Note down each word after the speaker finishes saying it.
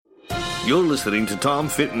You're listening to Tom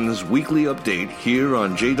Fitton's Weekly Update here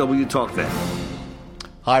on JW TalkNet.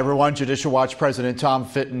 Hi, everyone. Judicial Watch President Tom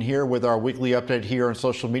Fitton here with our weekly update here on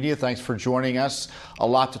social media. Thanks for joining us. A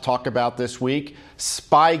lot to talk about this week.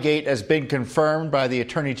 Spygate has been confirmed by the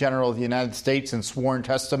Attorney General of the United States in sworn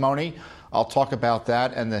testimony. I'll talk about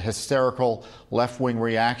that and the hysterical left-wing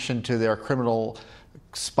reaction to their criminal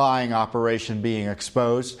spying operation being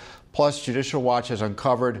exposed. Plus, Judicial Watch has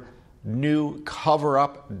uncovered new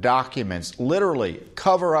cover-up documents, literally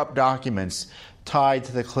cover-up documents tied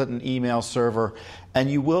to the Clinton email server. And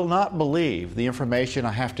you will not believe the information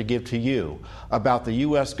I have to give to you about the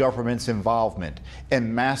U.S. government's involvement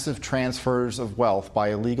in massive transfers of wealth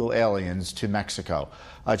by illegal aliens to Mexico.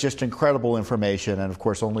 Just incredible information, and of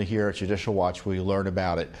course only here at Judicial Watch will you learn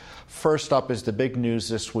about it. First up is the big news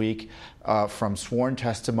this week from sworn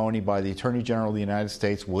testimony by the Attorney General of the United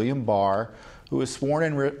States, William Barr, who was sworn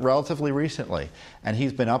in relatively recently. And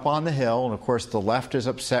he's been up on the Hill, and of course the left is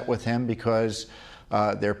upset with him because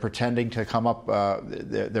they're pretending to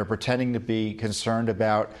they're pretending to be concerned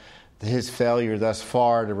about his failure thus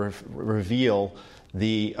far to reveal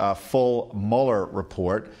the full Mueller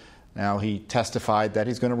report. Now, he testified that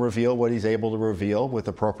he's going to reveal what he's able to reveal with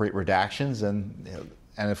appropriate redactions, and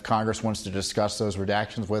if Congress wants to discuss those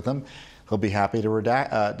redactions with him, he'll be happy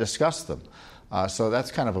to discuss them. So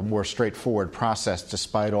that's kind of a more straightforward process,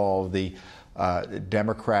 despite all of the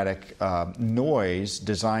Democratic noise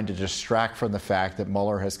designed to distract from the fact that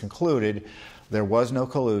Mueller has concluded there was no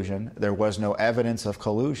collusion, there was no evidence of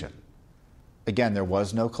collusion. Again, there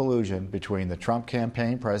was no collusion between the Trump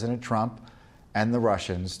campaign, President Trump, and the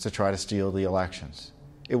Russians to try to steal the elections.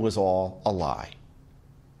 It was all a lie.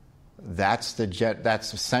 That's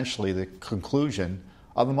essentially the conclusion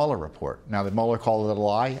of the Mueller report. Now, did Mueller call it a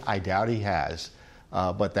lie? I doubt he has,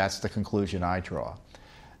 but that's the conclusion I draw.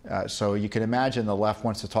 So you can imagine the left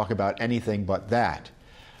wants to talk about anything but that.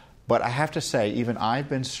 But I have to say, even I've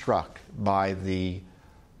been struck by the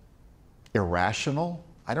irrational,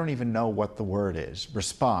 I don't even know what the word is,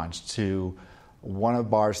 response to one of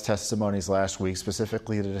Barr's testimonies last week,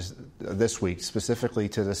 specifically this week, specifically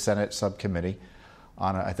to the Senate subcommittee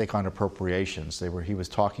on, I think, on appropriations. He was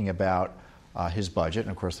talking about his budget,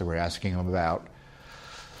 and of course they were asking him about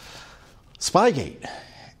Spygate.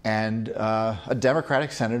 And a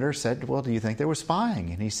Democratic senator said, well, do you think there was spying?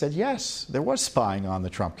 And he said, yes, there was spying on the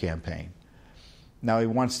Trump campaign. Now, he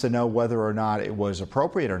wants to know whether or not it was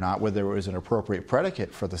appropriate or not, whether it was an appropriate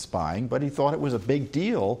predicate for the spying, but he thought it was a big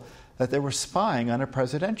deal that they were spying on a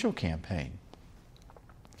presidential campaign.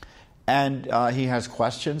 And he has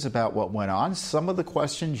questions about what went on. Some of the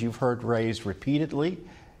questions you've heard raised repeatedly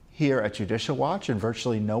here at Judicial Watch and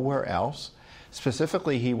virtually nowhere else.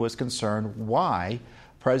 Specifically, he was concerned why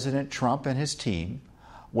President Trump and his team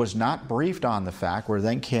was not briefed on the fact, or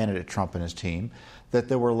then candidate Trump and his team, that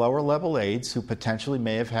there were lower-level aides who potentially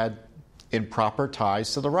may have had improper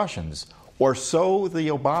ties to the Russians, or so the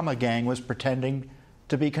Obama gang was pretending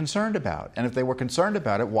to be concerned about. And if they were concerned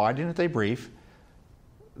about it, why didn't they brief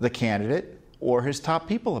the candidate or his top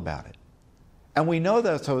people about it? And we know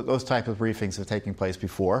that those type of briefings have taken place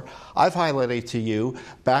before. I've highlighted to you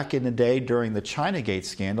back in the day during the Chinagate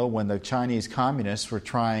scandal when the Chinese communists were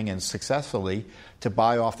trying, and successfully, to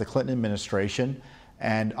buy off the Clinton administration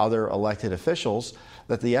and other elected officials,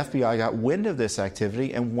 that the FBI got wind of this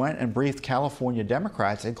activity and went and briefed California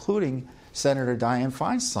Democrats, including Senator Dianne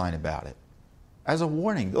Feinstein, about it. As a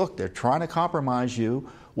warning, look, they're trying to compromise you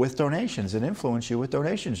with donations and influence you with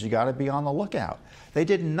donations. You got to be on the lookout. They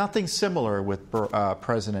did nothing similar with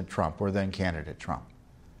President Trump or then candidate Trump.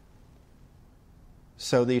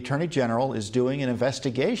 So the Attorney General is doing an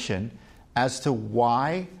investigation as to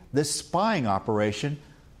why this spying operation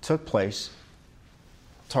took place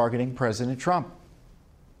targeting President Trump.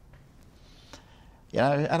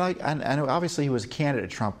 Yeah, and obviously he was a candidate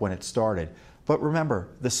Trump when it started. But remember,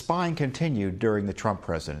 the spying continued during the Trump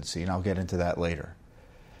presidency, and I'll get into that later.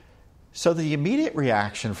 So the immediate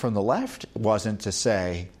reaction from the left wasn't to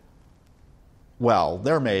say, well,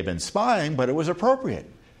 there may have been spying, but it was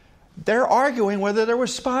appropriate. They're arguing whether there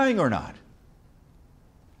was spying or not.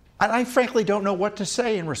 And I frankly don't know what to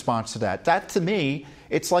say in response to that. That, to me,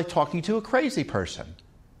 it's like talking to a crazy person.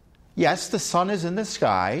 Yes, the sun is in the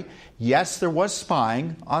sky. Yes, there was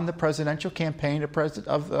spying on the presidential campaign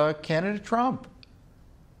of candidate Trump.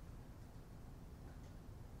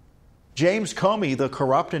 James Comey, the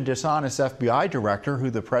corrupt and dishonest FBI director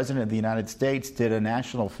who the President of the United States did a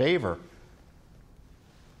national favor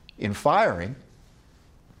in firing,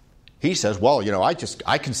 he says, well, you know, I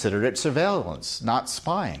considered it surveillance, not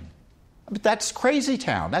spying. But that's crazy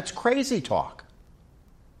town. That's crazy talk.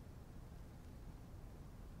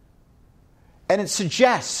 And it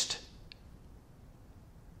suggests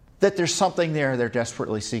that there's something there they're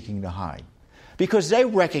desperately seeking to hide. Because they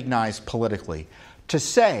recognize politically to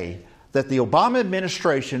say that the Obama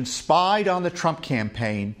administration spied on the Trump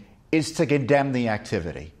campaign is to condemn the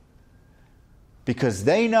activity. Because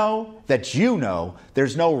they know that you know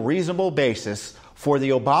there's no reasonable basis for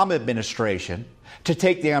the Obama administration to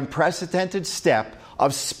take the unprecedented step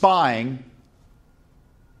of spying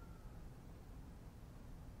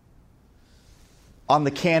on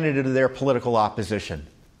the candidate of their political opposition.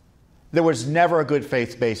 There was never a good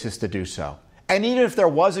faith basis to do so. And even if there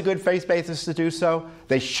was a good faith basis to do so,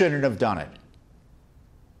 they shouldn't have done it.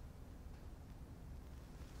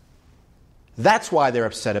 That's why they're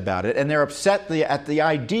upset about it. And they're upset at the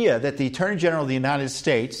idea that the Attorney General of the United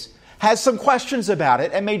States has some questions about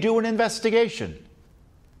it and may do an investigation.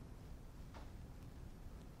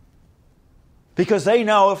 Because they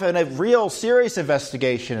know if a real serious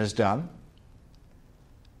investigation is done,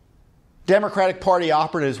 Democratic Party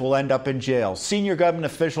operatives will end up in jail. Senior government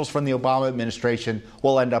officials from the Obama administration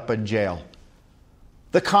will end up in jail.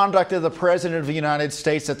 The conduct of the President of the United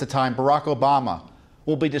States at the time, Barack Obama,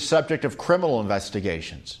 will be the subject of criminal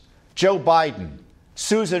investigations. Joe Biden,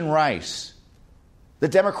 Susan Rice, the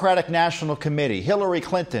Democratic National Committee, Hillary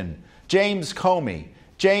Clinton, James Comey,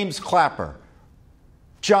 James Clapper,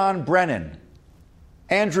 John Brennan,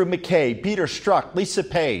 Andrew McCabe, Peter Strzok, Lisa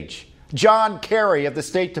Page, John Kerry of the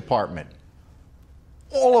State Department.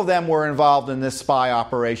 All of them were involved in this spy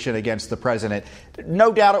operation against the president.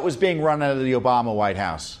 No doubt it was being run out of the Obama White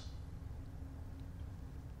House.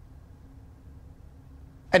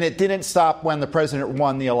 And it didn't stop when the president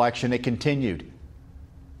won the election. It continued.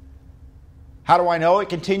 How do I know it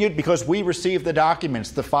continued? Because we received the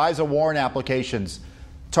documents, the FISA warrant applications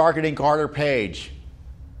targeting Carter Page,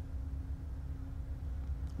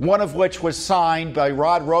 one of which was signed by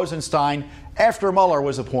Rod Rosenstein after Mueller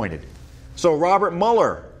was appointed. So Robert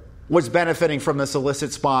Mueller was benefiting from this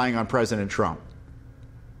illicit spying on President Trump.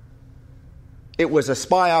 It was a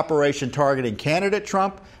spy operation targeting candidate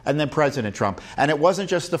Trump and then President Trump. And it wasn't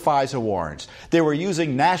just the FISA warrants. They were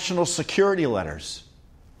using national security letters,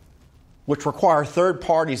 which require third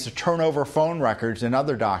parties to turn over phone records and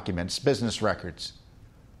other documents, business records.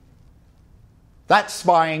 That's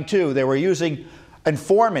spying too. They were using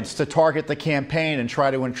informants to target the campaign and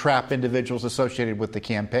try to entrap individuals associated with the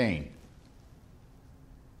campaign.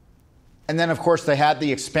 And then, of course, they had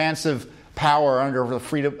the expansive power under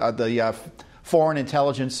the Foreign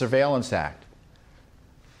Intelligence Surveillance Act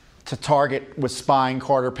to target with spying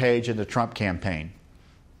Carter Page and the Trump campaign.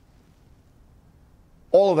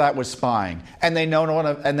 All of that was spying, and they know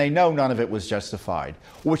none of it was justified,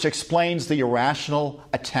 which explains the irrational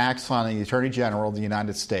attacks on the Attorney General of the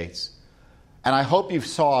United States. And I hope you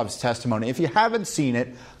saw his testimony. If you haven't seen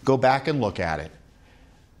it, go back and look at it.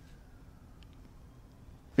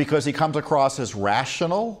 Because he comes across as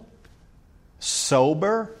rational,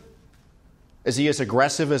 sober. Is he as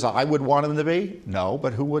aggressive as I would want him to be? No,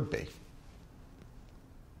 but who would be?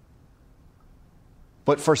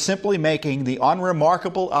 But for simply making the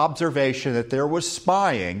unremarkable observation that there was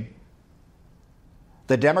spying,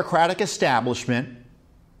 the Democratic establishment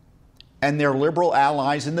and their liberal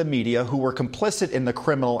allies in the media who were complicit in the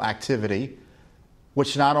criminal activity,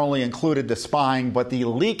 which not only included the spying, but the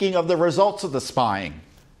leaking of the results of the spying.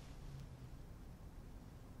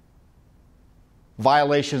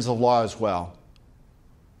 Violations of law as well.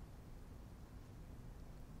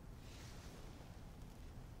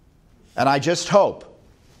 And I just hope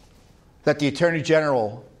that the Attorney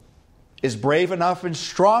General is brave enough and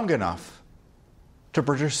strong enough to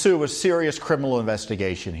pursue a serious criminal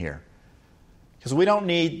investigation here. Because we don't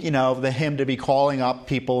need, him to be calling up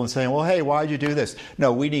people and saying, well, hey, why'd you do this?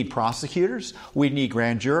 No, we need prosecutors. We need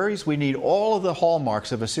grand juries. We need all of the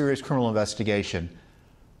hallmarks of a serious criminal investigation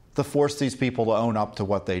to force these people to own up to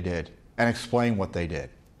what they did and explain what they did.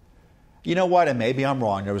 You know what? And maybe I'm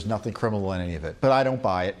wrong. There was nothing criminal in any of it. But I don't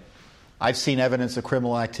buy it. I've seen evidence of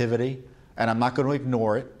criminal activity, and I'm not going to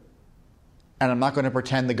ignore it. And I'm not going to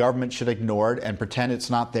pretend the government should ignore it and pretend it's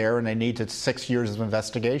not there and they need 6 years of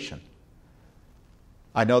investigation.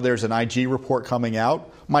 I know there's an IG report coming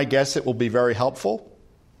out. My guess it will be very helpful.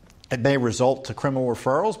 It may result to criminal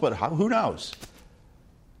referrals, but who knows?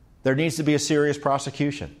 There needs to be a serious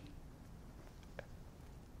prosecution.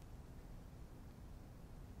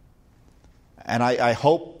 And I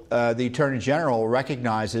hope the Attorney General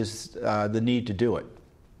recognizes the need to do it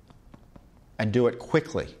and do it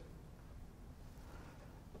quickly.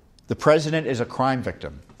 The President is a crime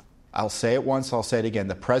victim. I'll say it once, I'll say it again.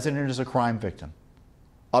 The President is a crime victim.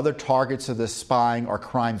 Other targets of this spying are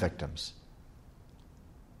crime victims.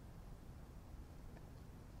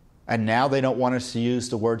 And now they don't want us to use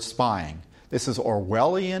the word spying. This is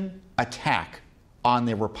Orwellian attack on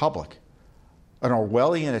the Republic, an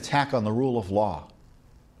Orwellian attack on the rule of law.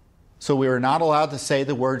 So we are not allowed to say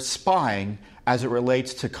the word spying as it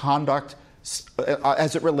relates to conduct,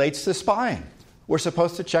 as it relates to spying. We're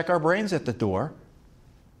supposed to check our brains at the door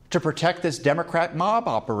to protect this Democrat mob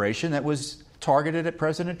operation that was targeted at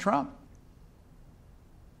President Trump.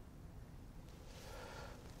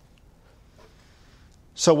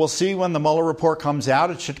 So we'll see when the Mueller report comes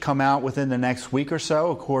out. It should come out within the next week or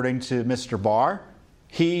so, according to Mr. Barr.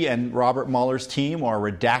 He and Robert Mueller's team are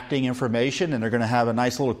redacting information, and they're going to have a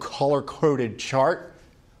nice little color-coded chart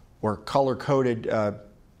or color-coded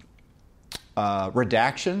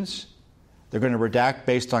redactions. They're going to redact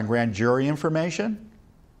based on grand jury information,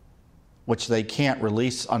 which they can't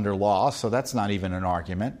release under law, so that's not even an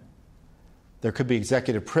argument. There could be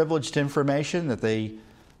executive privileged information that they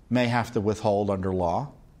may have to withhold under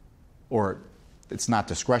law, or it's not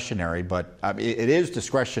discretionary, but it is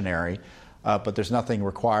discretionary, but there's nothing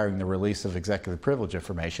requiring the release of executive privilege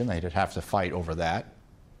information. They'd have to fight over that.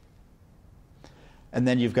 And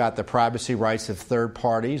then you've got the privacy rights of third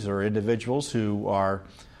parties or individuals who are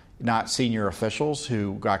not senior officials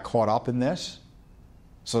who got caught up in this.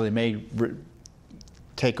 So they may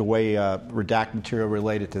take away redact material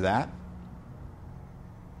related to that.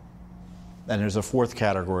 And there's a fourth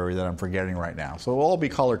category that I'm forgetting right now. So it'll all be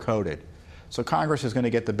color-coded. So Congress is going to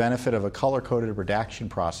get the benefit of a color-coded redaction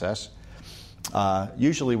process.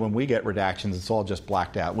 Usually when we get redactions, it's all just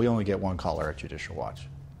blacked out. We only get one color at Judicial Watch.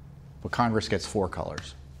 But Congress gets four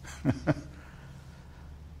colors.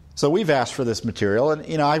 So we've asked for this material,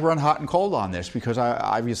 and I run hot and cold on this because I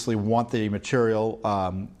obviously want the material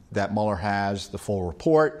that Mueller has, the full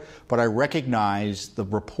report, but I recognize the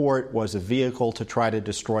report was a vehicle to try to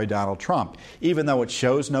destroy Donald Trump. Even though it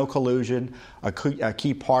shows no collusion, a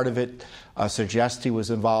key part of it suggests he was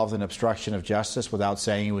involved in obstruction of justice without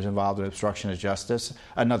saying he was involved in obstruction of justice,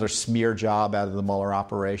 another smear job out of the Mueller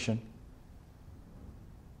operation.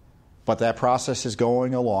 But that process is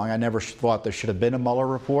going along. I never thought there should have been a Mueller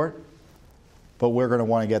report, but we're going to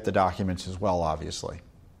want to get the documents as well, obviously.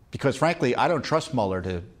 Because frankly, I don't trust Mueller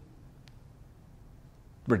to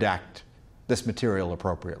redact this material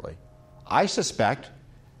appropriately. I suspect,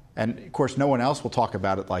 and of course no one else will talk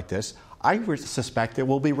about it like this, I suspect there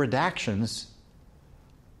will be redactions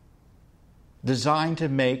designed to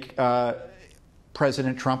make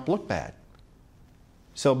President Trump look bad.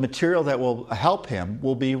 So material that will help him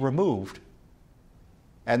will be removed,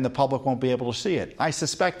 and the public won't be able to see it. I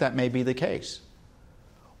suspect that may be the case,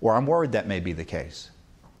 or I'm worried that may be the case.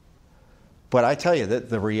 But I tell you that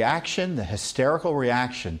the reaction, the hysterical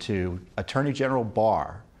reaction to Attorney General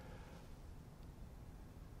Barr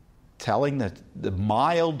telling the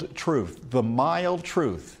mild truth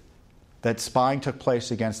that spying took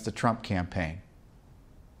place against the Trump campaign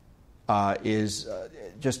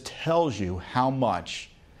just tells you how much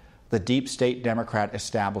the deep state Democrat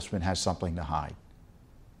establishment has something to hide.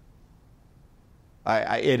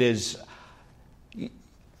 It is,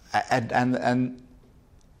 and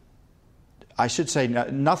I should say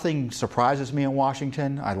nothing surprises me in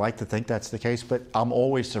Washington. I like to think that's the case, but I'm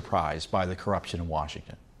always surprised by the corruption in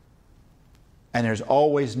Washington. And there's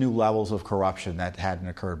always new levels of corruption that hadn't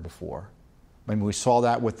occurred before. I mean, we saw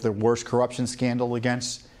that with the worst corruption scandal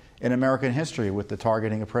in American history with the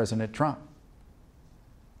targeting of President Trump.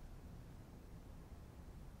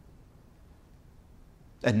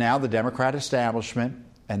 And now the Democrat establishment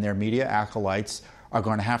and their media acolytes are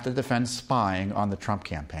going to have to defend spying on the Trump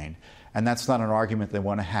campaign. And that's not an argument they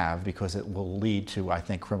want to have because it will lead to, I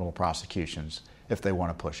think, criminal prosecutions if they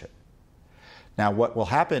want to push it. Now, what will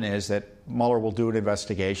happen is that Mueller will do an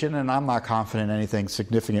investigation, and I'm not confident anything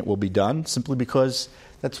significant will be done simply because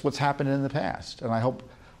that's what's happened in the past. And I hope,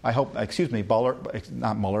 I hope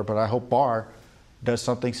Barr does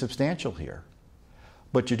something substantial here.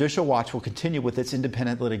 But Judicial Watch will continue with its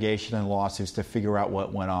independent litigation and lawsuits to figure out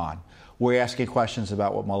what went on. We're asking questions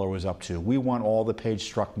about what Mueller was up to. We want all the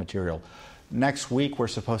page-struck material. Next week, we're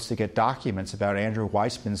supposed to get documents about Andrew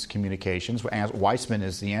Weissman's communications. Weissman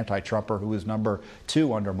is the anti-Trumper who is number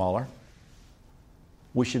 2 under Mueller.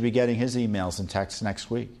 We should be getting his emails and texts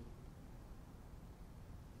next week.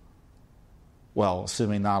 Well,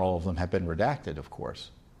 assuming not all of them have been redacted, of course.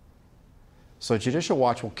 So Judicial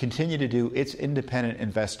Watch will continue to do its independent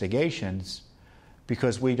investigations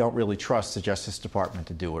because we don't really trust the Justice Department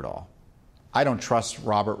to do it all. I don't trust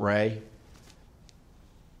Robert Ray.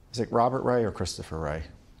 Is it Robert Ray or Christopher Ray?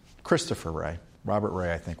 Christopher Ray. Robert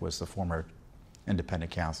Ray, I think, was the former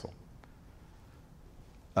independent counsel.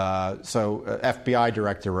 So FBI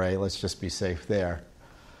Director Ray, let's just be safe there.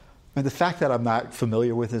 And the fact that I'm not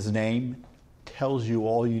familiar with his name tells you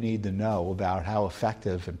all you need to know about how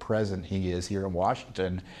effective and present he is here in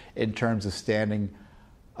Washington in terms of standing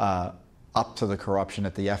up to the corruption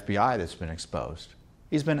at the FBI that's been exposed.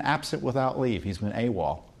 He's been absent without leave. He's been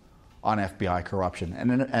AWOL on FBI corruption.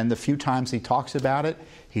 And the few times he talks about it,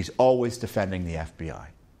 he's always defending the FBI.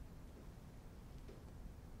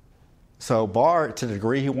 So Barr, to the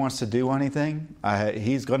degree he wants to do anything,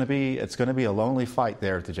 it's going to be a lonely fight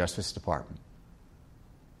there at the Justice Department.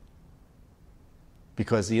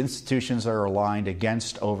 Because the institutions are aligned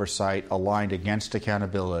against oversight, aligned against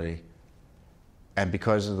accountability. And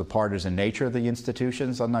because of the partisan nature of the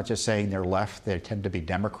institutions, I'm not just saying they're left, they tend to be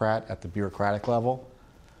Democrat at the bureaucratic level.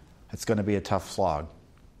 It's going to be a tough slog.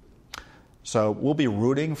 So we'll be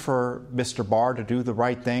rooting for Mr. Barr to do the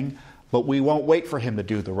right thing, but we won't wait for him to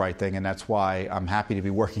do the right thing, and that's why I'm happy to be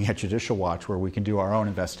working at Judicial Watch, where we can do our own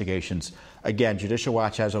investigations. Again, Judicial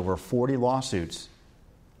Watch has over 40 lawsuits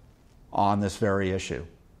on this very issue,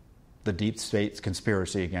 the deep state's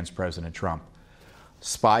conspiracy against President Trump.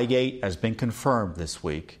 Spygate has been confirmed this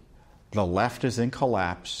week. The left is in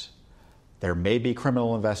collapse. There may be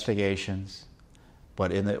criminal investigations,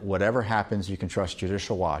 but whatever happens, you can trust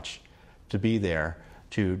Judicial Watch to be there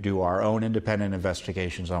to do our own independent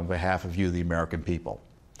investigations on behalf of you, the American people.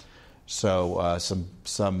 So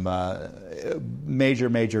some major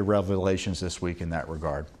revelations this week in that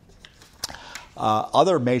regard.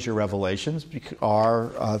 Other major revelations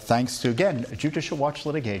are thanks to, again, Judicial Watch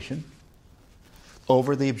litigation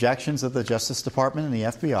over the objections of the Justice Department and the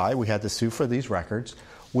FBI. We had to sue for these records.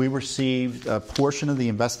 We received a portion of the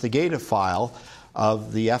investigative file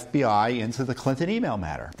of the FBI into the Clinton email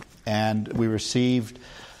matter. And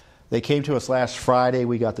they came to us last Friday.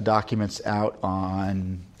 We got the documents out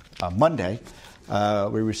on Monday.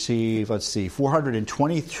 We received,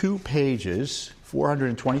 422 pages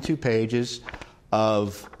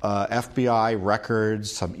of FBI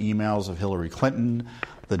records, some emails of Hillary Clinton,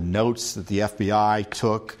 the notes that the FBI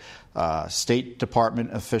took, State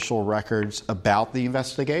Department official records about the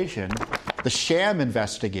investigation, the sham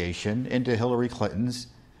investigation into Hillary Clinton's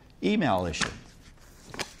email issue.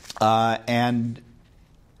 And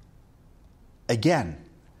again,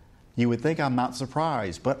 you would think I'm not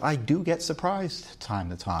surprised, but I do get surprised time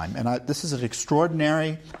to time. And this is an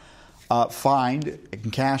extraordinary find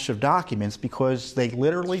and cache of documents because they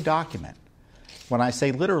literally document. When I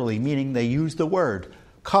say literally, meaning they use the word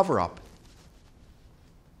cover-up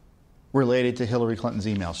related to Hillary Clinton's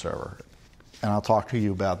email server. And I'll talk to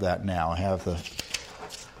you about that now. I have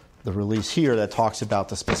the release here that talks about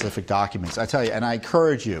the specific documents. I tell you, and I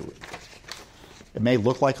encourage you, it may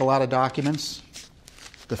look like a lot of documents.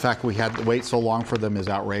 The fact we had to wait so long for them is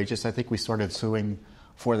outrageous. I think we started suing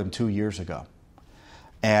for them 2 years ago.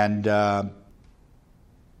 And but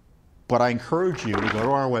I encourage you to go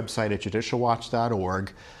to our website at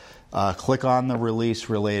judicialwatch.org, click on the release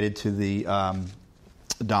related to the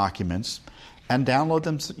documents, and download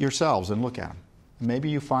them yourselves and look at them.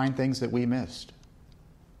 Maybe you find things that we missed.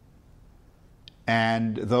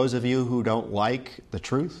 And those of you who don't like the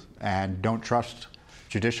truth and don't trust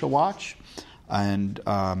Judicial Watch and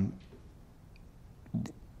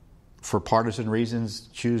for partisan reasons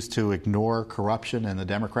choose to ignore corruption in the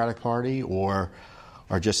Democratic Party or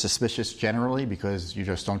are just suspicious generally because you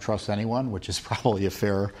just don't trust anyone, which is probably a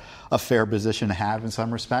fair position to have in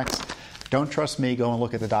some respects, don't trust me. Go and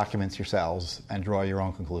look at the documents yourselves and draw your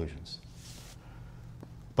own conclusions.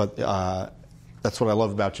 But that's what I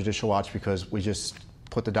love about Judicial Watch, because we just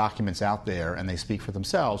put the documents out there and they speak for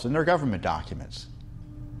themselves, and they're government documents.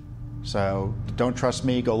 So don't trust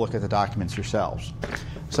me, go look at the documents yourselves.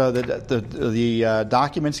 So the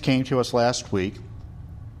documents came to us last week.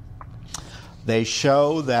 They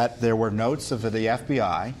show that there were notes of the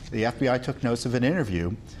FBI. The FBI took notes of an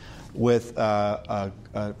interview with a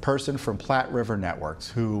person from Platte River Networks,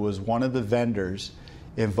 who was one of the vendors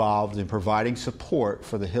involved in providing support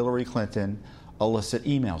for the Hillary Clinton illicit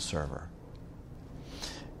email server.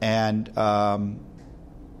 And the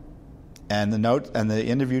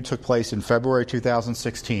interview took place in February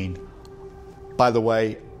 2016. By the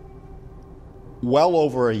way, well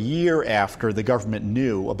over a year after the government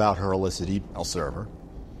knew about her illicit email server.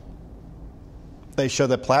 They show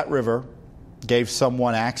that Platte River gave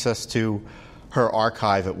someone access to her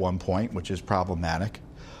archive at one point, which is problematic.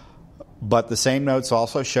 But the same notes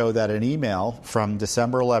also show that an email from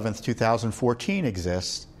December 11th, 2014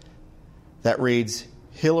 exists that reads,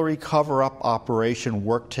 Hillary cover-up operation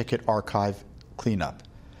work ticket archive cleanup.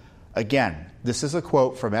 Again, this is a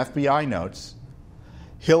quote from FBI notes.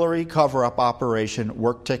 Hillary cover-up operation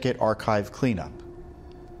work ticket archive cleanup.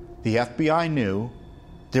 The FBI knew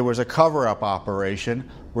there was a cover-up operation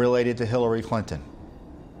related to Hillary Clinton.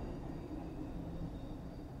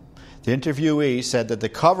 The interviewee said that the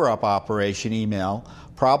cover-up operation email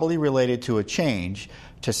probably related to a change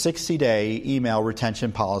to 60-day email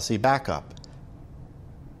retention policy backup.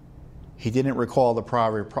 He didn't recall the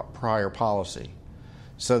prior policy.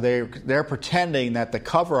 So they're pretending that the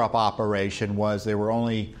cover-up operation was they were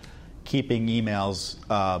only keeping emails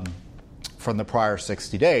from the prior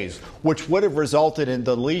 60 days, which would have resulted in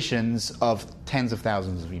deletions of tens of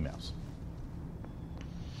thousands of emails.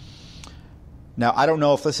 Now, I don't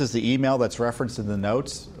know if this is the email that's referenced in the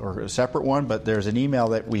notes or a separate one, but there's an email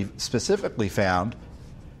that we specifically found.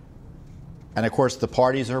 And, of course, the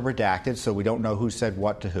parties are redacted, so we don't know who said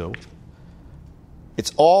what to who.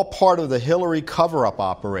 It's all part of the Hillary cover-up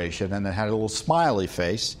operation, and it had a little smiley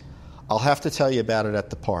face. I'll have to tell you about it at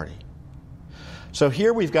the party. So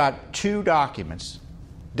here we've got two documents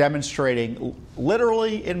demonstrating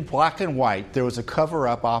literally in black and white there was a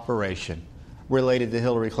cover-up operation related to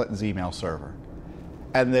Hillary Clinton's email server.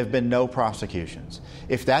 And there have been no prosecutions.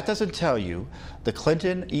 If that doesn't tell you the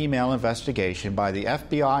Clinton email investigation by the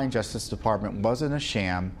FBI and Justice Department wasn't a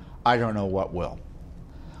sham, I don't know what will.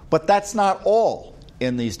 But that's not all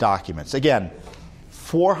in these documents. Again,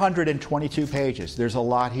 422 pages. There's a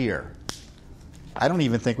lot here. I don't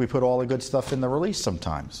even think we put all the good stuff in the release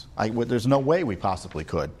sometimes. There's no way we possibly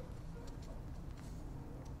could.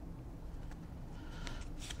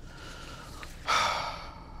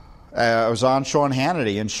 I was on Sean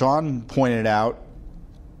Hannity, and Sean pointed out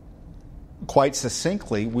quite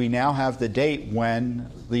succinctly, we now have the date when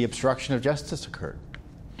the obstruction of justice occurred.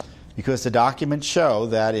 Because the documents show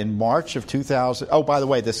that in March of 2000... Oh, by the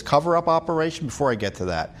way, this cover-up operation, before I get to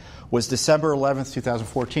that, was December 11th,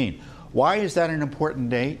 2014. Why is that an important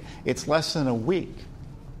date? It's less than a week.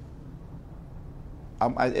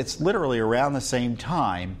 It's literally around the same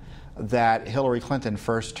time that Hillary Clinton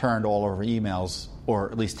first turned all of her emails, or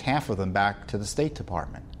at least half of them, back to the State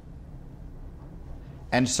Department.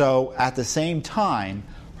 And so at the same time,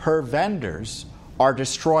 her vendors are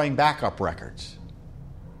destroying backup records.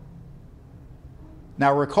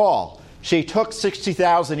 Now recall, she took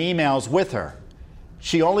 60,000 emails with her.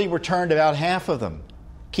 She only returned about half of them,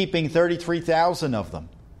 keeping 33,000 of them,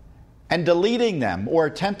 and deleting them or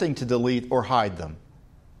attempting to delete or hide them.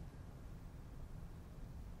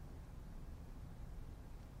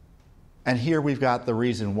 And here we've got the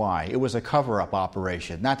reason why. It was a cover-up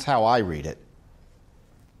operation. That's how I read it.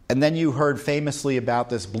 And then you heard famously about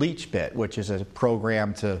this BleachBit, which is a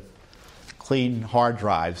program to clean hard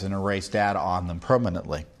drives and erase data on them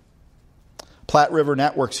permanently. Platte River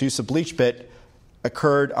Network's use of BleachBit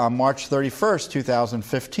occurred on March 31st,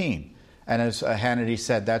 2015. And as Hannity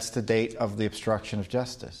said, that's the date of the obstruction of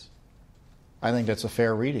justice. I think that's a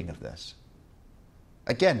fair reading of this.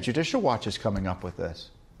 Again, Judicial Watch is coming up with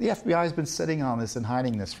this. The FBI has been sitting on this and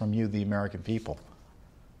hiding this from you, the American people.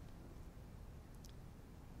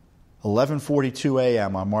 11:42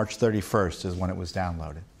 a.m. on March 31st is when it was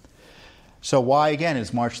downloaded. So why, again,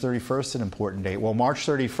 is March 31st an important date? Well, March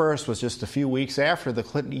 31st was just a few weeks after the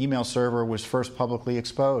Clinton email server was first publicly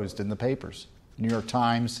exposed in the papers. New York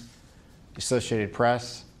Times, Associated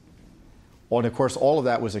Press. Well, and of course, all of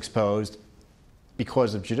that was exposed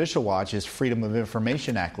because of Judicial Watch's Freedom of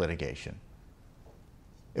Information Act litigation.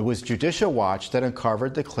 It was Judicial Watch that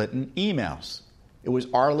uncovered the Clinton emails. It was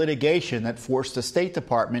our litigation that forced the State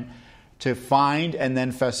Department to find and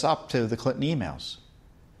then fess up to the Clinton emails.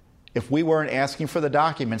 If we weren't asking for the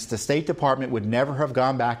documents, the State Department would never have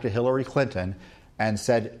gone back to Hillary Clinton and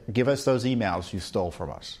said, give us those emails you stole from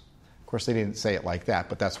us. Of course, they didn't say it like that,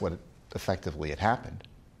 but that's what effectively had happened.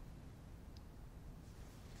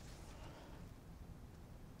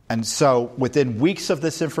 And so within weeks of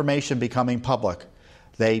this information becoming public,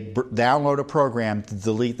 they download a program to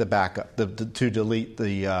delete the backup, to delete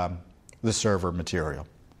the server material.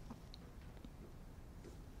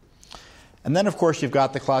 And then, of course, you've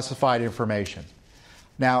got the classified information.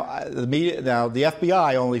 Now, the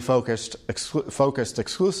FBI only focused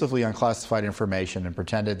exclusively on classified information and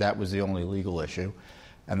pretended that was the only legal issue.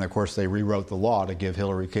 And, of course, they rewrote the law to give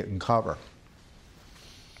Hillary Clinton cover.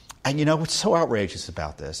 And you know what's so outrageous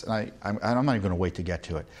about this? And I'm not even going to wait to get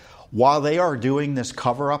to it. While they are doing this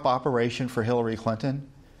cover-up operation for Hillary Clinton,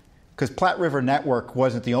 because Platte River Network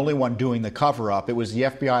wasn't the only one doing the cover-up. It was the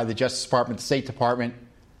FBI, the Justice Department, the State Department,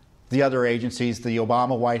 the other agencies, the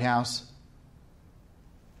Obama White House.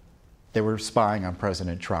 They were spying on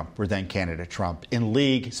President Trump, or then candidate Trump, in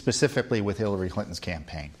league specifically with Hillary Clinton's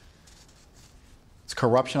campaign. It's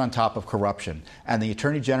corruption on top of corruption. And the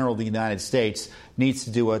Attorney General of the United States needs to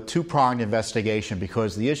do a two-pronged investigation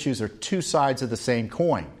because the issues are two sides of the same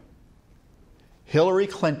coin. Hillary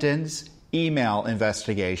Clinton's email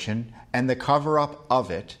investigation and the cover-up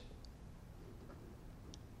of it,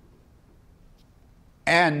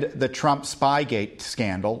 and the Trump Spygate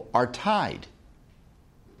scandal are tied.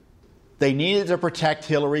 They needed to protect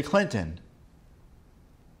Hillary Clinton.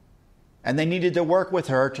 And they needed to work with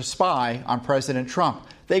her to spy on President Trump.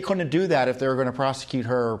 They couldn't do that if they were going to prosecute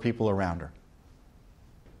her or people around her.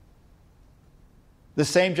 The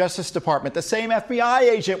same Justice Department, the same FBI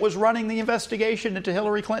agent was running the investigation into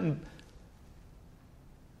Hillary Clinton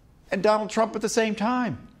and Donald Trump at the same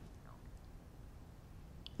time.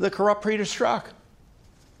 The corrupt Peter Strzok.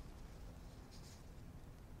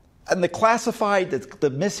 And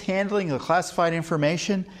the mishandling of the classified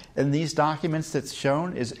information in these documents that's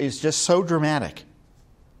shown is just so dramatic.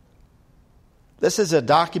 This is a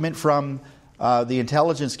document from the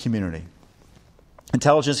intelligence community.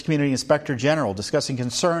 Intelligence Community Inspector General discussing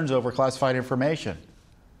concerns over classified information.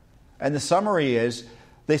 And the summary is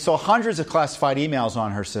they saw hundreds of classified emails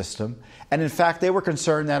on her system, and in fact they were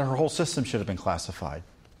concerned that her whole system should have been classified.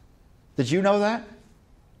 Did you know that?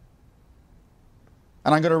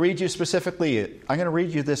 And I'm going to read you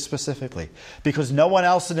this specifically because no one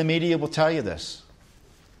else in the media will tell you this.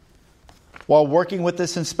 While working with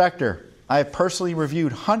this inspector, I have personally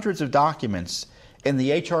reviewed hundreds of documents in the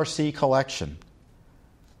HRC collection.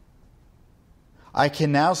 I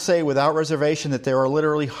can now say without reservation that there are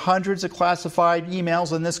literally hundreds of classified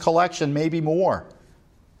emails in this collection, maybe more.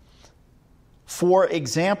 For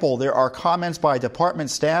example, there are comments by department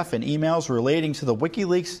staff and emails relating to the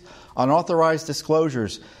WikiLeaks unauthorized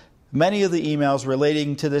disclosures. Many of the emails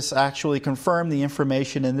relating to this actually confirm the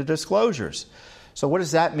information in the disclosures. So what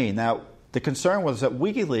does that mean? Now, the concern was that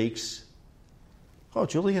WikiLeaks,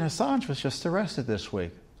 Julian Assange was just arrested this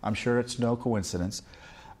week. I'm sure it's no coincidence.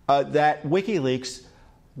 That WikiLeaks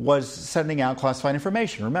was sending out classified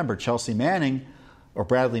information. Remember, Chelsea Manning, or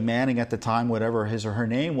Bradley Manning at the time, whatever his or her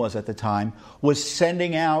name was at the time, was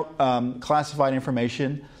sending out classified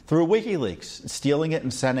information through WikiLeaks, stealing it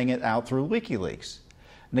and sending it out through WikiLeaks.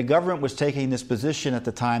 And the government was taking this position at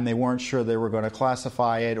the time. They weren't sure they were going to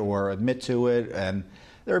classify it or admit to it, and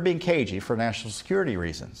they were being cagey for national security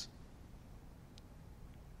reasons.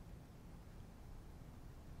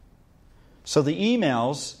 So the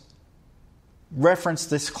emails reference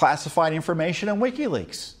this classified information in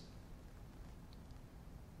WikiLeaks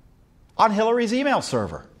on Hillary's email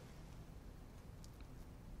server.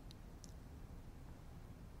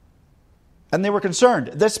 And they were concerned.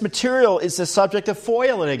 This material is the subject of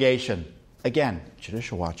FOIA litigation. Again,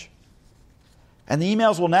 Judicial Watch. And the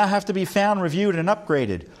emails will now have to be found, reviewed, and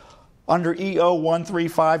upgraded. Under EO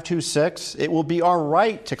 13526, it will be our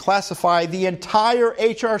right to classify the entire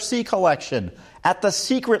HRC collection at the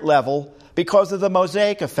secret level because of the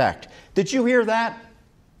Mosaic effect. Did you hear that?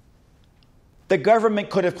 The government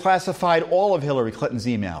could have classified all of Hillary Clinton's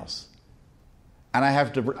emails. And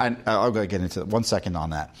I'll get into 1 second on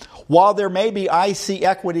that. While there may be IC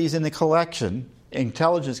equities in the collection,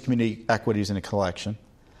 intelligence community equities in the collection,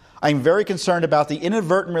 I'm very concerned about the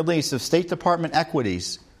inadvertent release of State Department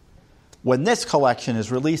equities when this collection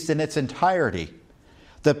is released in its entirety.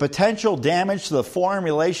 The potential damage to the foreign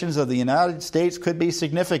relations of the United States could be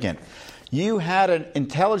significant. You had an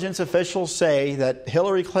intelligence official say that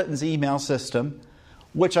Hillary Clinton's email system,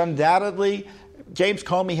 which undoubtedly James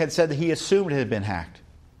Comey had said that he assumed it had been hacked.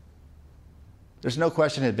 There's no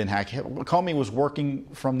question it had been hacked. Comey was working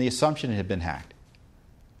from the assumption it had been hacked.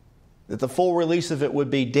 That the full release of it would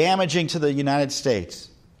be damaging to the United States.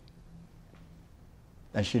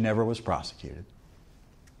 And she never was prosecuted.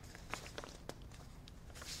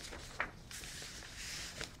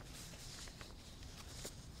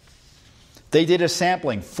 They did a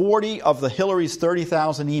sampling, 40 of the Hillary's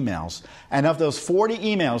 30,000 emails. And of those 40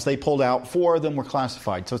 emails they pulled out, 4 of them were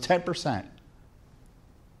classified. So 10%.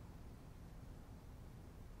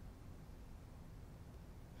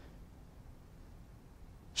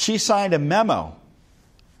 She signed a memo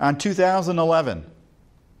on 2011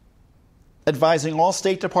 advising all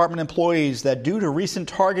State Department employees that due to recent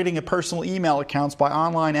targeting of personal email accounts by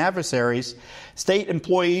online adversaries, state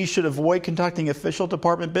employees should avoid conducting official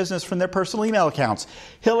department business from their personal email accounts.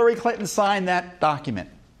 Hillary Clinton signed that document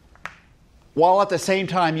while at the same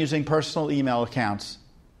time using personal email accounts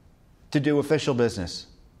to do official business.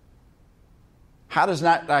 How does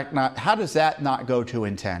that not go to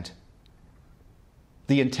intent?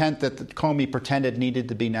 The intent that Comey pretended needed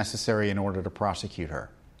to be necessary in order to prosecute her.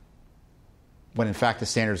 When in fact the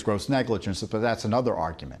standard is gross negligence, but that's another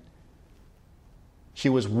argument. She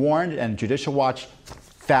was warned, and Judicial Watch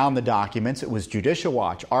found the documents. It was Judicial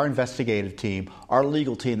Watch, our investigative team, our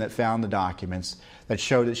legal team, that found the documents that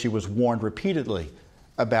showed that she was warned repeatedly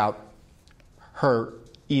about her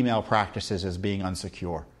email practices as being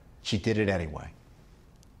unsecure. She did it anyway.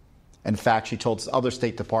 In fact, she told other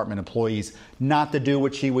State Department employees not to do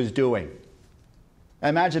what she was doing.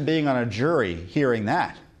 Imagine being on a jury hearing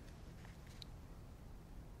that.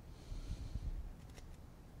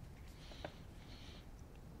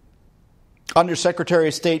 Undersecretary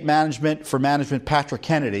of State for Management Patrick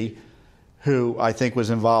Kennedy, who I think was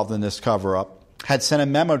involved in this cover-up, had sent a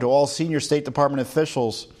memo to all senior State Department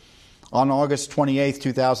officials on August 28,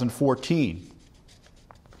 2014,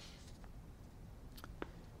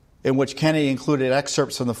 in which Kennedy included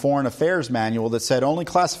excerpts from the Foreign Affairs Manual that said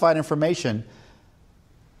classified information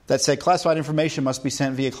must be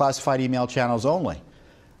sent via classified email channels only.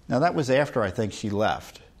 Now, that was after I think she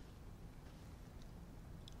left.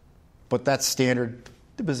 But that's standard.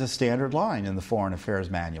 It was a standard line in the Foreign Affairs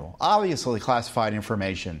Manual. Obviously, classified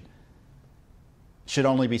information should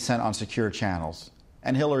only be sent on secure channels.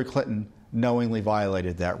 And Hillary Clinton knowingly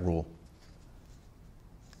violated that rule.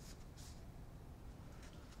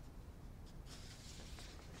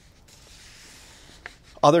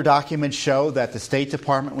 Other documents show that the State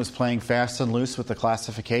Department was playing fast and loose with the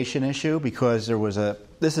classification issue because there was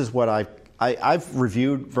this is what I've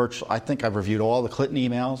reviewed I think I've reviewed all the Clinton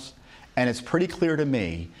emails, and it's pretty clear to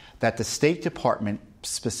me that the State Department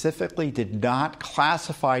specifically did not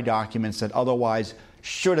classify documents that otherwise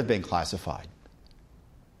should have been classified.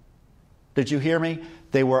 Did you hear me?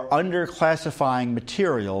 They were underclassifying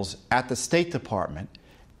materials at the State Department,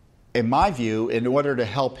 in my view, in order to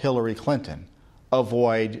help Hillary Clinton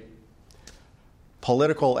avoid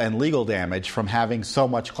political and legal damage from having so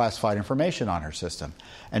much classified information on her system.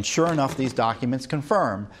 And sure enough, these documents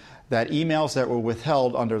confirm that emails that were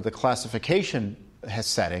withheld under the classification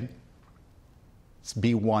setting, it's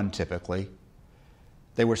B1 typically,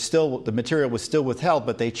 the material was still withheld,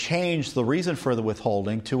 but they changed the reason for the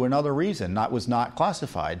withholding to another reason. That was not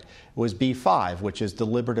classified. It was B5, which is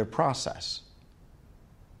deliberative process,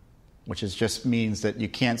 which just means that you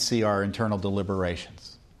can't see our internal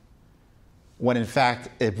deliberations, when in fact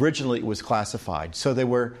originally it was classified. So they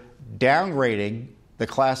were downgrading the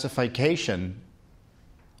classification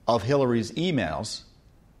of Hillary's emails,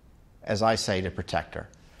 as I say, to protect her.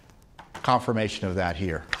 Confirmation of that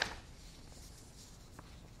here.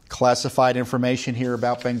 Classified information here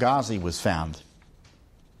about Benghazi was found.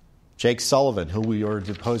 Jake Sullivan, who we are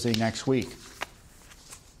deposing next week.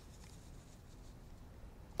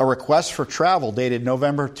 A request for travel dated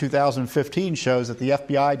November 2015 shows that the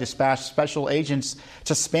FBI dispatched special agents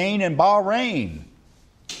to Spain and Bahrain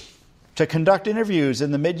to conduct interviews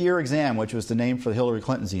in the mid-year exam, which was the name for Hillary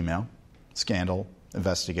Clinton's email scandal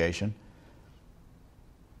investigation,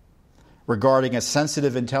 regarding a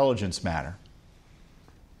sensitive intelligence matter.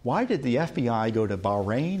 Why did the FBI go to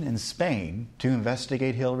Bahrain and Spain to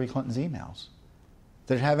investigate Hillary Clinton's emails?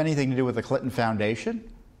 Did it have anything to do with the Clinton Foundation?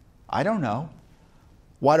 I don't know.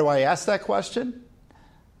 Why do I ask that question?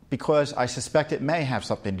 Because I suspect it may have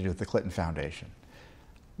something to do with the Clinton Foundation.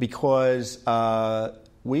 Because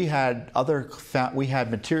we had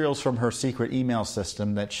materials from her secret email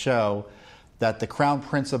system that show that the Crown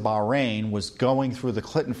Prince of Bahrain was going through the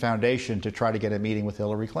Clinton Foundation to try to get a meeting with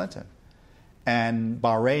Hillary Clinton. And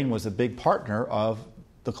Bahrain was a big partner of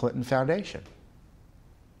the Clinton Foundation.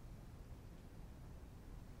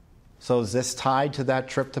 So is this tied to that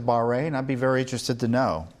trip to Bahrain? I'd be very interested to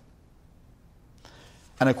know.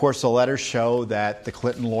 And of course, the letters show that the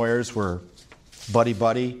Clinton lawyers were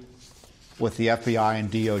buddy-buddy with the FBI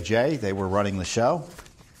and DOJ. They were running the show,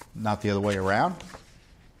 not the other way around.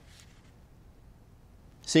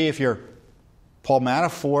 See, if you're Paul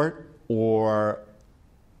Manafort or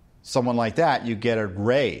someone like that, you get a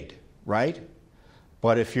raid, right?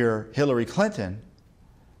 But if you're Hillary Clinton,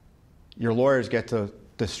 your lawyers get to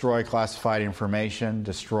destroy classified information,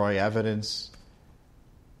 destroy evidence,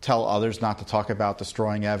 tell others not to talk about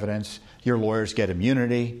destroying evidence. Your lawyers get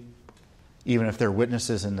immunity, even if they're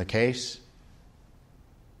witnesses in the case.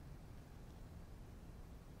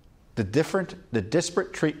 The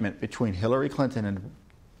disparate treatment between Hillary Clinton and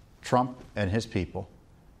Trump and his people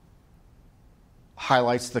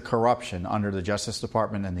highlights the corruption under the Justice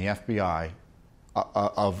Department and the FBI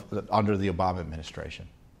under the Obama administration.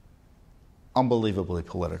 Unbelievably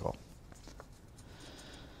political.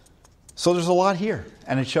 So there's a lot here,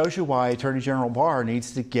 and it shows you why Attorney General Barr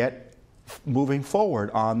needs to get moving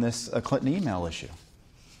forward on this Clinton email issue.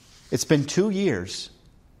 It's been 2 years,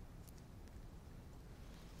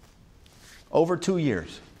 over 2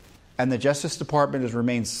 years, And the Justice Department has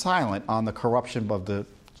remained silent on the corruption of the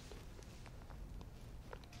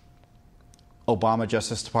Obama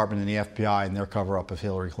Justice Department and the FBI and their cover-up of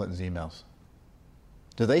Hillary Clinton's emails.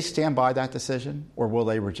 Do they stand by that decision, or will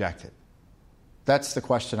they reject it? That's the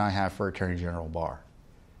question I have for Attorney General Barr.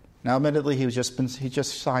 Now, admittedly, he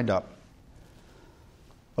just signed up.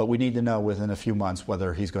 But we need to know within a few months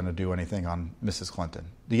whether he's going to do anything on Mrs. Clinton.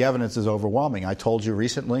 The evidence is overwhelming. I told you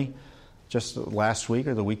recently, just last week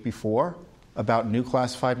or the week before, about new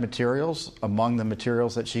classified materials among the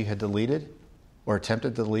materials that she had deleted or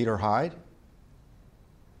attempted to delete or hide.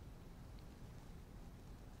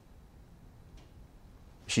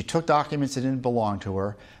 She took documents that didn't belong to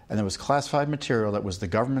her, and there was classified material that was the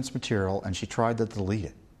government's material, and she tried to delete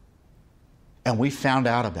it. And we found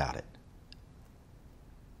out about it.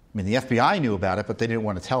 I mean, the FBI knew about it, but they didn't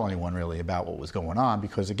want to tell anyone really about what was going on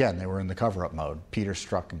because, again, they were in the cover-up mode, Peter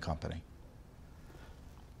Strzok and company.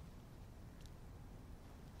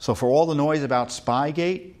 So for all the noise about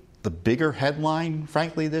Spygate, the bigger headline,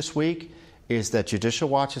 frankly, this week is that Judicial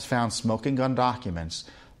Watch has found smoking gun documents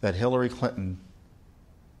that Hillary Clinton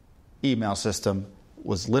email system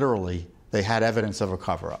was literally, they had evidence of a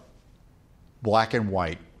cover-up. Black and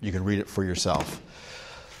white. You can read it for yourself.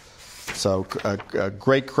 So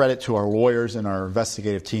great credit to our lawyers and our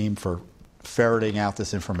investigative team for ferreting out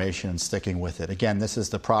this information and sticking with it. Again, this is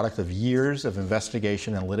the product of years of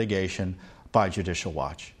investigation and litigation by Judicial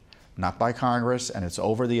Watch, not by Congress, and it's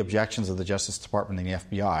over the objections of the Justice Department and the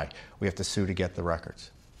FBI. We have to sue to get the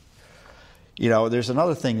records. You know, there's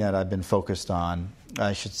another thing that I've been focused on,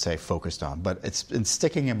 but it's been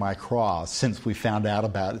sticking in my craw since we found out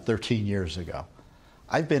about it 13 years ago.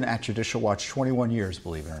 I've been at Judicial Watch 21 years,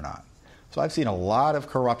 believe it or not. So I've seen a lot of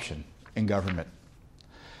corruption in government.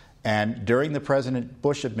 And during the President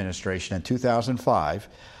Bush administration in 2005,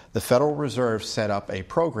 the Federal Reserve set up a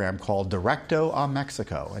program called Directo a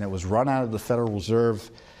Mexico, and it was run out of the Federal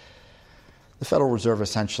Reserve. The Federal Reserve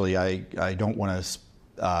essentially, I don't want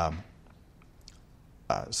to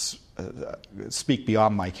speak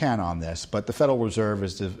beyond my can on this, but the Federal Reserve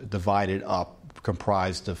is divided up,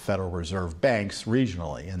 comprised of Federal Reserve banks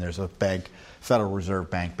regionally, and there's a bank, Federal Reserve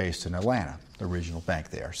Bank, based in Atlanta, the regional bank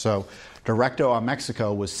there. So Directo a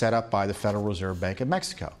Mexico was set up by the Federal Reserve Bank of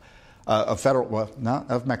Mexico, not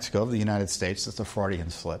of Mexico, of the United States. It's a Freudian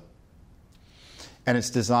slip. And it's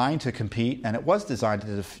designed to compete, and it was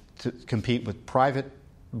designed to compete with private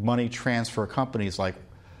money transfer companies like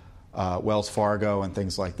Wells Fargo and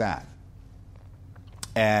things like that.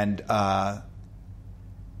 And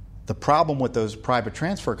the problem with those private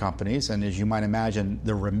transfer companies, and as you might imagine,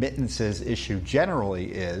 the remittances issue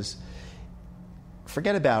generally is,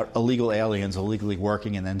 forget about illegal aliens illegally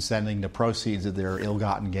working and then sending the proceeds of their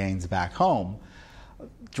ill-gotten gains back home.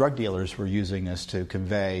 Drug dealers were using this to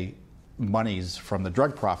convey monies from the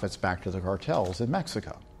drug profits back to the cartels in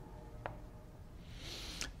Mexico.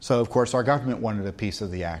 So, of course, our government wanted a piece of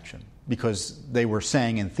the action because they were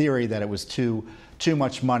saying in theory that it was too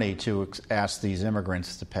much money to ask these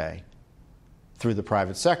immigrants to pay through the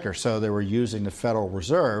private sector. So they were using the Federal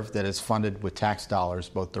Reserve that is funded with tax dollars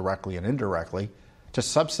both directly and indirectly to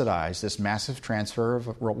subsidize this massive transfer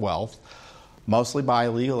of wealth, mostly by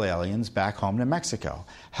illegal aliens, back home to Mexico.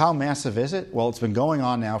 How massive is it? Well, it's been going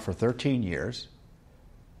on now for 13 years.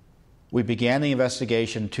 We began the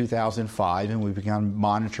investigation in 2005, and we've begun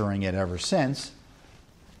monitoring it ever since.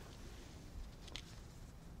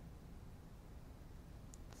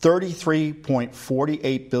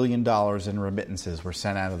 $33.48 billion in remittances were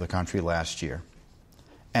sent out of the country last year,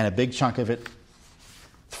 and a big chunk of it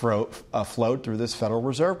flowed through this Federal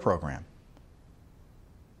Reserve program.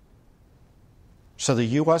 So the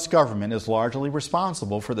U.S. government is largely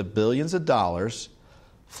responsible for the billions of dollars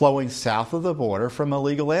flowing south of the border from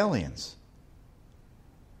illegal aliens.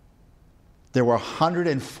 There were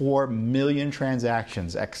 104 million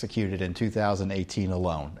transactions executed in 2018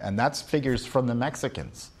 alone, and that's figures from the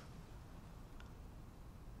Mexicans.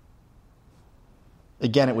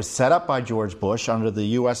 Again, it was set up by George Bush under the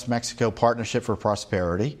U.S.-Mexico Partnership for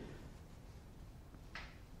Prosperity.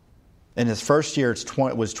 In his first year,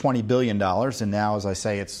 it was $20 billion, and now, as I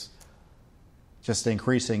say, it's just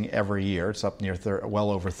increasing every year. It's up near well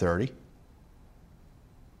over 30.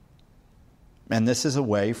 And this is a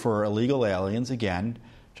way for illegal aliens, again,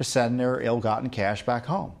 to send their ill-gotten cash back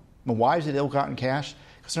home. Well, why is it ill-gotten cash?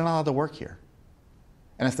 Because they're not allowed to work here.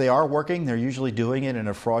 And if they are working, they're usually doing it in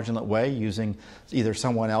a fraudulent way, using either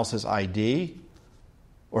someone else's ID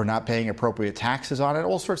or not paying appropriate taxes on it,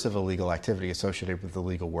 all sorts of illegal activity associated with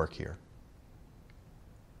illegal work here.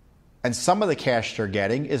 And some of the cash they're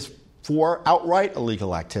getting is for outright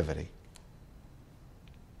illegal activity.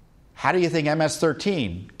 How do you think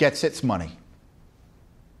MS-13 gets its money?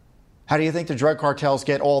 How do you think the drug cartels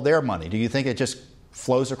get all their money? Do you think it just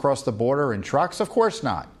flows across the border in trucks? Of course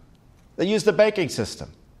not. They use the banking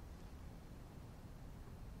system.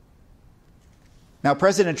 Now,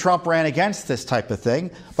 President Trump ran against this type of thing,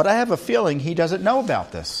 but I have a feeling he doesn't know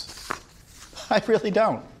about this. I really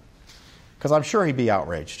don't, because I'm sure he'd be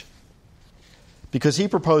outraged. Because he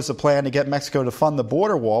proposed a plan to get Mexico to fund the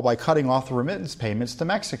border wall by cutting off the remittance payments to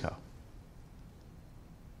Mexico.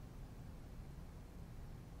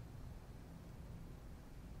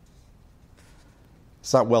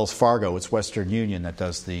 It's not Wells Fargo, it's Western Union that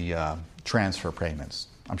does the transfer payments.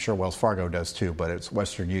 I'm sure Wells Fargo does too, but it's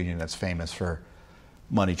Western Union that's famous for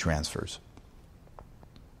money transfers.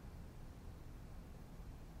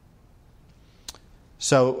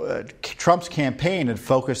 So Trump's campaign had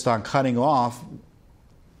focused on cutting off,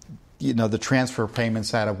 the transfer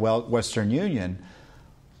payments out of Western Union,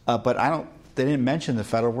 but they didn't mention the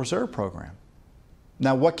Federal Reserve Program.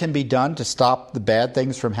 Now, what can be done to stop the bad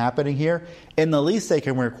things from happening here? In the least, they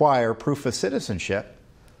can require proof of citizenship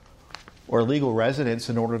or legal residence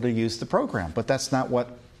in order to use the program. But that's not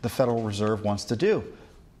what the Federal Reserve wants to do.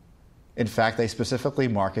 In fact, they specifically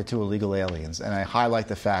market to illegal aliens. And I highlight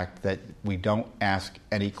the fact that we don't ask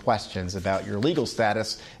any questions about your legal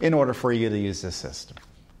status in order for you to use this system.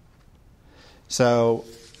 So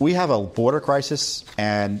we have a border crisis,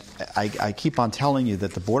 and I keep on telling you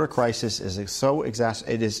that the border crisis is so it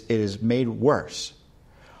is made worse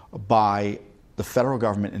by the federal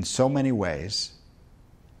government in so many ways.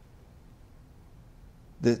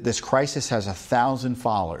 This crisis has 1,000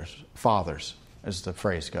 fathers, as the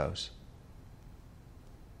phrase goes.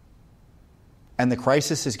 And the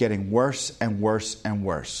crisis is getting worse and worse and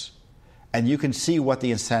worse. And you can see what the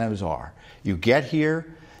incentives are. You get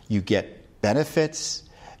here, you get benefits,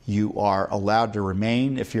 you are allowed to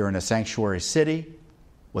remain if you're in a sanctuary city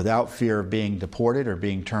without fear of being deported or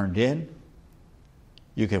being turned in.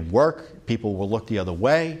 You can work, people will look the other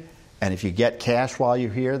way, and if you get cash while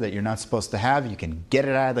you're here that you're not supposed to have, you can get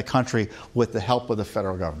it out of the country with the help of the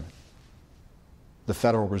federal government, the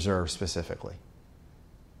Federal Reserve specifically.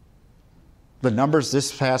 The numbers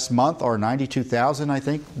this past month are 92,000, I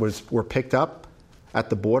think, were picked up at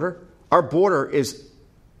the border. Our border is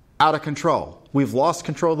out of control. We've lost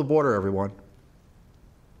control of the border, everyone.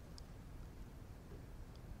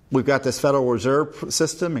 We've got this Federal Reserve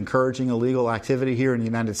system encouraging illegal activity here in the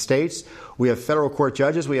United States. We have federal court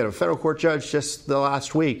judges. We had a federal court judge just the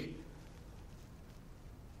last week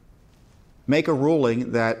make a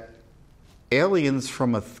ruling that aliens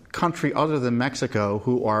from a country other than Mexico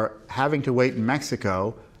who are having to wait in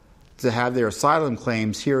Mexico to have their asylum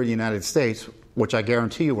claims here in the United States, which I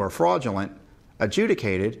guarantee you are fraudulent,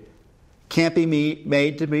 adjudicated, can't be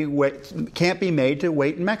made to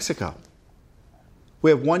wait in Mexico. We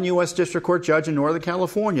have one U.S. District Court judge in Northern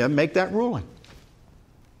California make that ruling.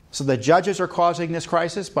 So the judges are causing this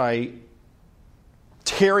crisis by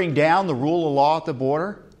tearing down the rule of law at the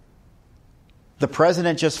border. The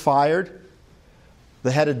president just fired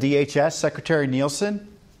the head of DHS, Secretary Nielsen.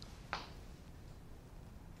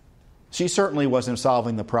 She certainly wasn't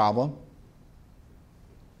solving the problem.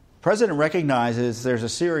 The president recognizes there's a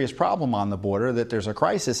serious problem on the border, that there's a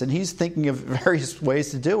crisis, and he's thinking of various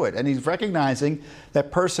ways to do it. And he's recognizing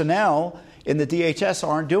that personnel in the DHS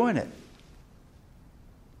aren't doing it.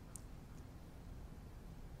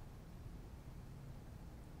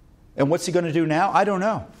 And what's he going to do now? I don't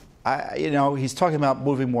know. He's talking about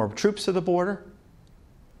moving more troops to the border.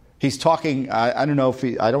 He's talking, I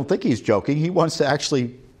don't think he's joking. He wants to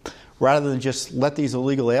actually, rather than just let these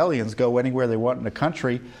illegal aliens go anywhere they want in the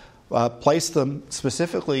country, place them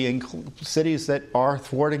specifically in cities that are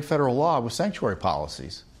thwarting federal law with sanctuary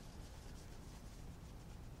policies.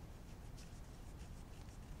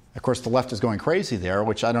 Of course, the left is going crazy there,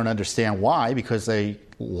 which I don't understand why, because they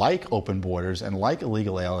like open borders and like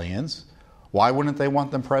illegal aliens. Why wouldn't they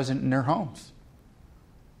want them present in their homes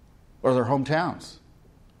or their hometowns?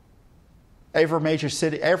 Every major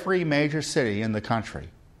city in the country,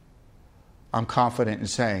 I'm confident in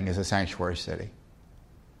saying, is a sanctuary city.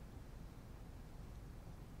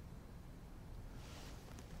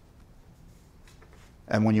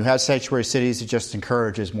 And when you have sanctuary cities, it just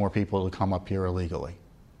encourages more people to come up here illegally.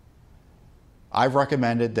 I've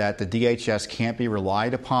recommended that the DHS can't be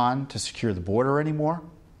relied upon to secure the border anymore.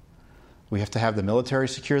 We have to have the military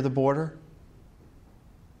secure the border.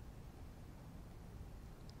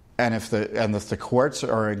 And if the courts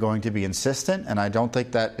are going to be insistent, and I don't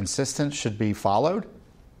think that insistence should be followed,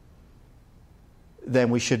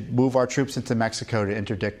 then we should move our troops into Mexico to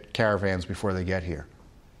interdict caravans before they get here.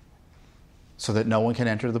 so that no one can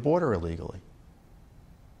enter the border illegally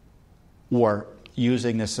or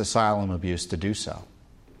using this asylum abuse to do so.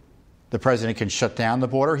 The president can shut down the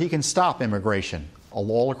border. He can stop immigration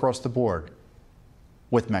all across the board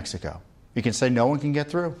with Mexico. He can say no one can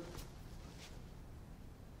get through.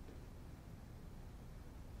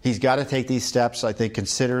 He's got to take these steps, I think,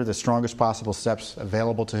 consider the strongest possible steps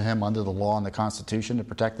available to him under the law and the Constitution to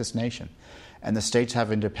protect this nation. And the states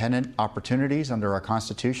have independent opportunities under our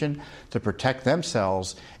Constitution to protect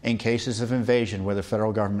themselves in cases of invasion where the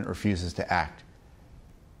federal government refuses to act.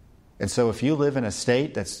 And so if you live in a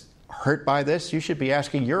state that's hurt by this, you should be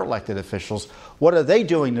asking your elected officials, what are they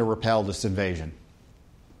doing to repel this invasion?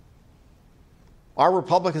 Our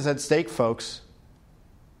republic is at stake, folks.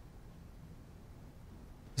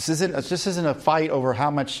 This isn't a fight over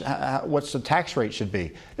what's the tax rate should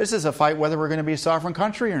be. This is a fight whether we're going to be a sovereign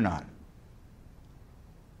country or not.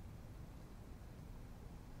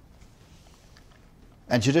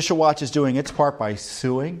 And Judicial Watch is doing its part by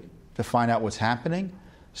suing to find out what's happening,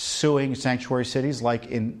 suing sanctuary cities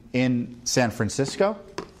like in San Francisco.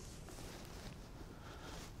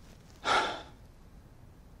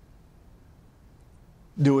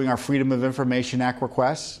 Doing our Freedom of Information Act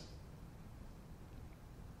requests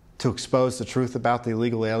to expose the truth about the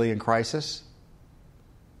illegal alien crisis.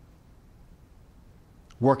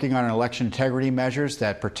 Working on election integrity measures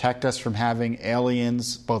that protect us from having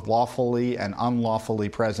aliens, both lawfully and unlawfully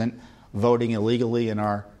present, voting illegally in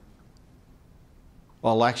our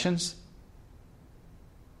elections.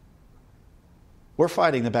 We're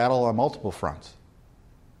fighting the battle on multiple fronts.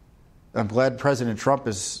 I'm glad President Trump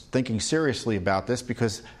is thinking seriously about this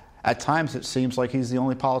because at times it seems like he's the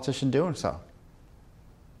only politician doing so.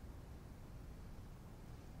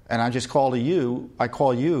 And I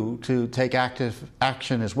call you to take active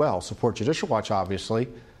action as well. Support Judicial Watch, obviously,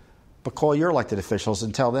 but call your elected officials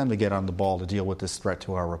and tell them to get on the ball to deal with this threat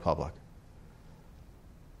to our republic.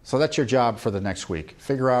 So that's your job for the next week.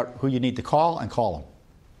 Figure out who you need to call and call them.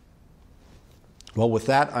 Well, with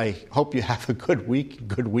that, I hope you have a good week,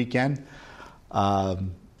 good weekend.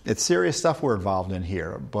 It's serious stuff we're involved in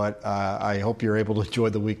here, but I hope you're able to enjoy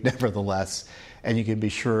the week nevertheless. And you can be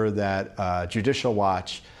sure that Judicial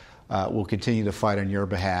Watch will continue to fight on your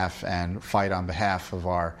behalf and fight on behalf of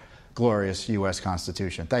our glorious U.S.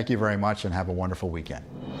 Constitution. Thank you very much and have a wonderful weekend.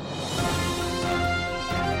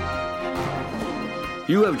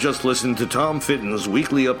 You have just listened to Tom Fitton's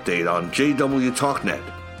weekly update on JW TalkNet.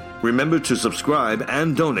 Remember to subscribe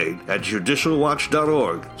and donate at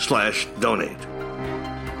judicialwatch.org/donate.